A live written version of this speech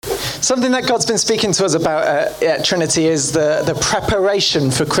Something that God's been speaking to us about at Trinity is the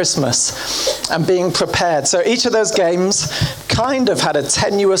preparation for Christmas and being prepared. So each of those games kind of had a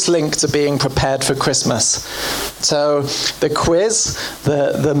tenuous link to being prepared for Christmas. So the quiz,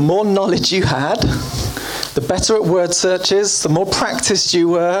 the more knowledge you had, the better at word searches, the more practiced you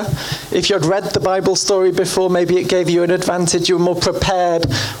were. If you'd read the Bible story before, maybe it gave you an advantage. You were more prepared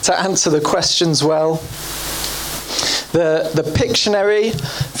to answer the questions well. The Pictionary,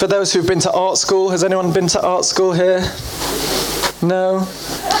 for those who've been to art school. Has anyone been to art school here? No?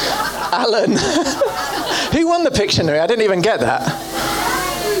 Alan. Who won the Pictionary? I didn't even get that.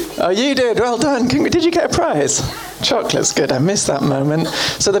 Oh, you did. Well done. Did you get a prize? Chocolate's good. I missed that moment.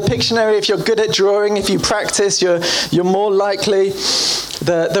 So the Pictionary, if you're good at drawing, if you practice, you're more likely.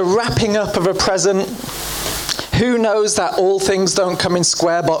 The wrapping up of a present. Who knows that all things don't come in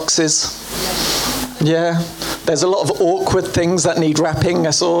square boxes? Yeah. There's a lot of awkward things that need wrapping.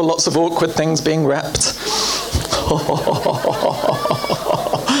 I saw lots of awkward things being wrapped.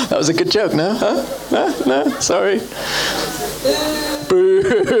 That was a good joke, no? Huh? No? Sorry.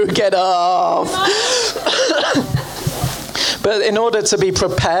 Boo, get off. But in order to be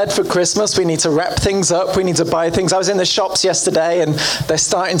prepared for Christmas, we need to wrap things up. We need to buy things. I was in the shops yesterday, and they're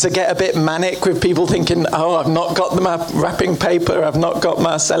starting to get a bit manic with people thinking, oh, I've not got my wrapping paper. I've not got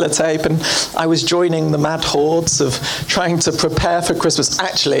my sellotape. And I was joining the mad hordes of trying to prepare for Christmas.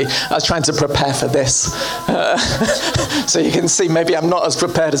 Actually, I was trying to prepare for this. So you can see maybe I'm not as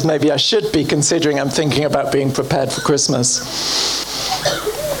prepared as maybe I should be, considering I'm thinking about being prepared for Christmas.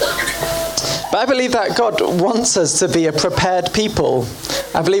 But I believe that God wants us to be a prepared people.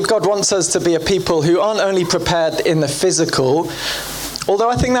 I believe God wants us to be a people who aren't only prepared in the physical, although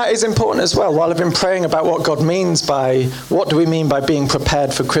I think that is important as well. While I've been praying about what God means by, what do we mean by being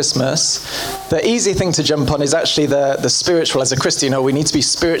prepared for Christmas, the easy thing to jump on is actually the spiritual. As a Christian, we need to be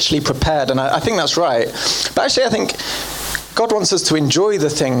spiritually prepared, and I think that's right. But actually I think God wants us to enjoy the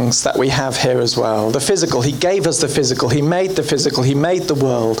things that we have here as well. The physical, he gave us the physical. He made the physical. He made the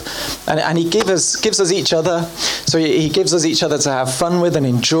world. And he gives us each other. So he gives us each other to have fun with and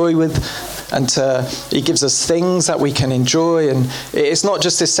enjoy with. And he gives us things that we can enjoy. And it's not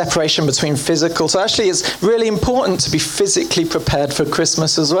just this separation between physical. So actually it's really important to be physically prepared for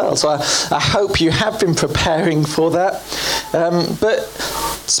Christmas as well. So I hope you have been preparing for that. But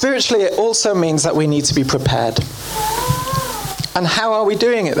spiritually it also means that we need to be prepared. And how are we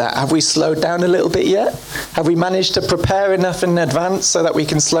doing at that? Have we slowed down a little bit yet? Have we managed to prepare enough in advance so that we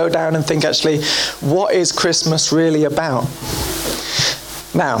can slow down and think, actually, what is Christmas really about?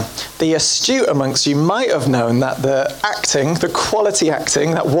 Now, the astute amongst you might have known that the quality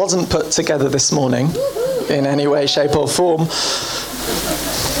acting that wasn't put together this morning in any way, shape or form,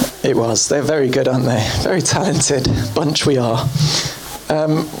 it was. They're very good, aren't they? Very talented bunch we are.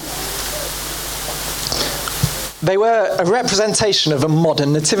 They were a representation of a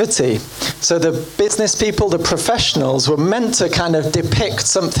modern nativity. So the business people, the professionals, were meant to kind of depict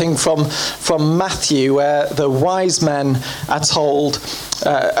something from Matthew, where the wise men are told,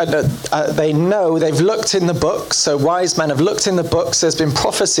 they know, they've looked in the books, so wise men have looked in the books, there's been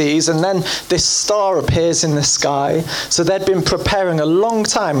prophecies, and then this star appears in the sky. So they'd been preparing a long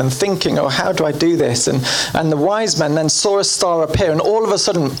time and thinking, oh, how do I do this? And the wise men then saw a star appear, and all of a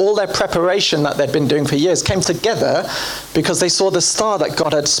sudden, all their preparation that they'd been doing for years came together because they saw the star that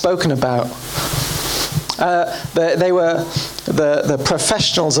God had spoken about. They were the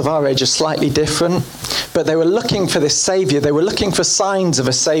professionals of our age are slightly different, but they were looking for this saviour. They were looking for signs of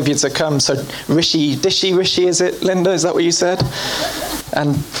a saviour to come. So Rishi, is it, Linda? Is that what you said?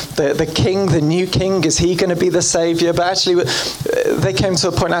 And the king, the new king, is he going to be the saviour? But actually, they came to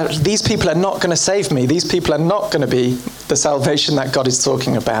a point out, these people are not going to save me. These people are not going to be the salvation that God is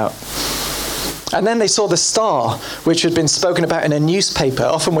talking about. And then they saw the star, which had been spoken about in a newspaper.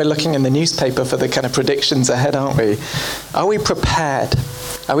 Often we're looking in the newspaper for the kind of predictions ahead, aren't we? Are we prepared?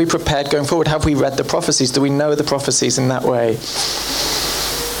 Are we prepared going forward? Have we read the prophecies? Do we know the prophecies in that way?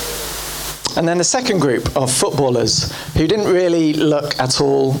 And then the second group of footballers who didn't really look at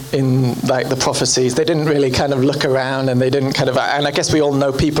all in like the prophecies. They didn't really kind of look around, and they didn't kind of, and I guess we all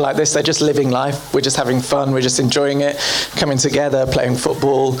know people like this. They're just living life. We're just having fun. We're just enjoying it, coming together, playing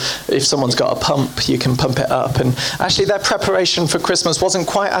football. If someone's got a pump, you can pump it up. And actually their preparation for Christmas wasn't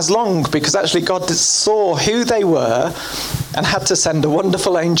quite as long, because actually God saw who they were and had to send a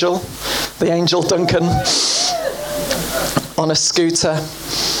wonderful angel, the angel Duncan, on a scooter,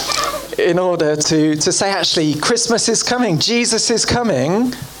 in order to say, actually, Christmas is coming, Jesus is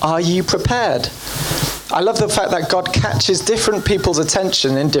coming, are you prepared? I love the fact that God catches different people's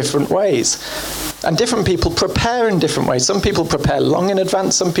attention in different ways. And different people prepare in different ways. Some people prepare long in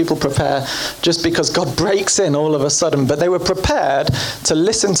advance. Some people prepare just because God breaks in all of a sudden. But they were prepared to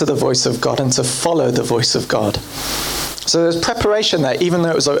listen to the voice of God and to follow the voice of God. So there's preparation there, even though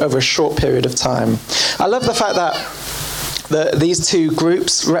it was over a short period of time. I love the fact that these two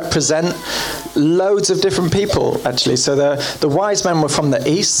groups represent loads of different people, actually. So the wise men were from the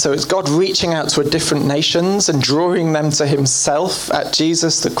east, so it's God reaching out to different nations and drawing them to himself at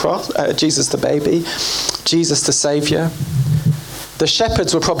Jesus the cross, Jesus the baby, Jesus the Saviour. The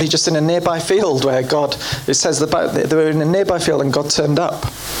shepherds were probably just in a nearby field where God, it says they were in a nearby field and God turned up.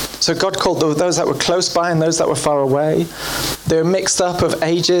 So God called those that were close by and those that were far away. They were mixed up of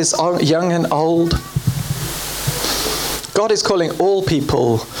ages, young and old. God is calling all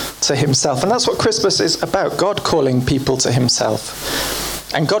people to himself. And that's what Christmas is about, God calling people to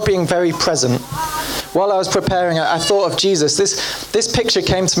himself. And God being very present. While I was preparing, I thought of Jesus. This picture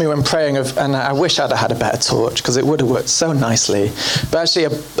came to me when praying, and I wish I'd have had a better torch, because it would have worked so nicely. But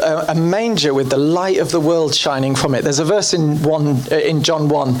actually, a manger with the light of the world shining from it. There's a verse in John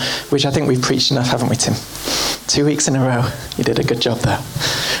 1, which I think we've preached enough, haven't we, Tim? 2 weeks in a row. You did a good job there.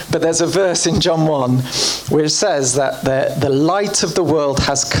 But there's a verse in John 1 which says that the light of the world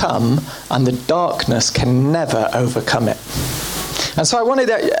has come and the darkness can never overcome it. And so I wanted,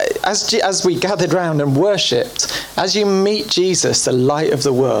 as we gathered round and worshipped, as you meet Jesus, the light of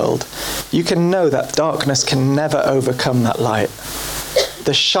the world, you can know that darkness can never overcome that light.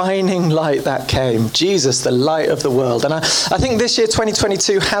 The shining light that came, Jesus, the light of the world. And I think this year,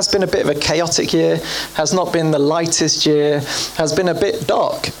 2022, has been a bit of a chaotic year, has not been the lightest year, has been a bit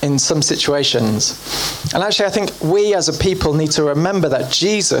dark in some situations. And actually, I think we as a people need to remember that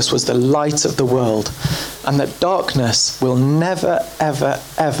Jesus was the light of the world and that darkness will never, ever,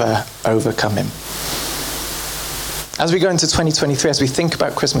 ever overcome him. As we go into 2023, as we think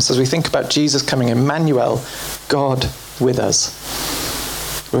about Christmas, as we think about Jesus coming, Emmanuel, God with us,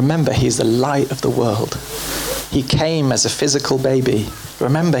 remember, he's the light of the world. He came as a physical baby.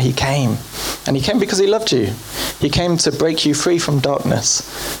 Remember, he came. And he came because he loved you. He came to break you free from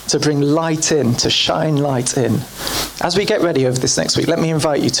darkness, to bring light in, to shine light in. As we get ready over this next week, let me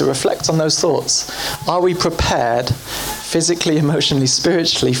invite you to reflect on those thoughts. Are we prepared physically, emotionally,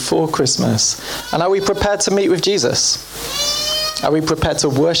 spiritually for Christmas? And are we prepared to meet with Jesus? Are we prepared to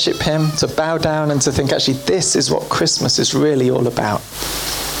worship him, to bow down and to think, actually, this is what Christmas is really all about?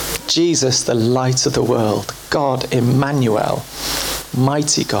 Jesus, the light of the world, God, Emmanuel,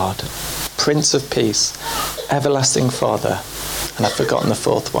 mighty God, Prince of Peace, everlasting Father, and I've forgotten the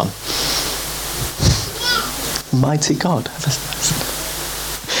fourth one. Mighty God.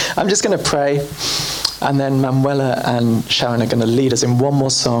 I'm just going to pray, and then Manuela and Sharon are going to lead us in one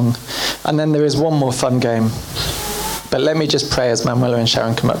more song, and then there is one more fun game. But let me just pray as Manuela and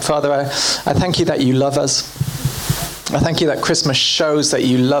Sharon come up. Father, I thank you that you love us. I thank you that Christmas shows that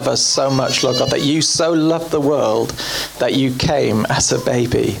you love us so much, Lord God, that you so loved the world that you came as a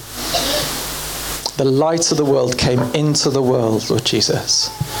baby. The light of the world came into the world, Lord Jesus.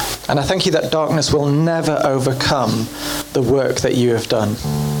 And I thank you that darkness will never overcome the work that you have done.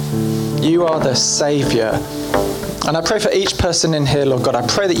 You are the Saviour. And I pray for each person in here, Lord God. I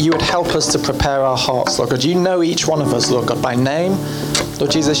pray that you would help us to prepare our hearts, Lord God. You know each one of us, Lord God, by name. Lord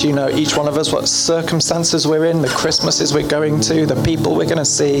Jesus, you know each one of us, what circumstances we're in, the Christmases we're going to, the people we're going to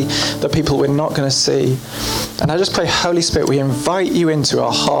see, the people we're not going to see. And I just pray, Holy Spirit, we invite you into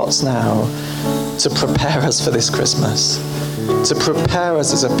our hearts now to prepare us for this Christmas, to prepare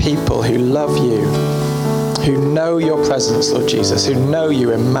us as a people who love you, who know your presence, Lord Jesus, who know you,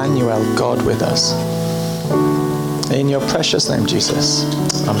 Emmanuel, God with us. In your precious name, Jesus.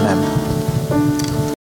 Amen.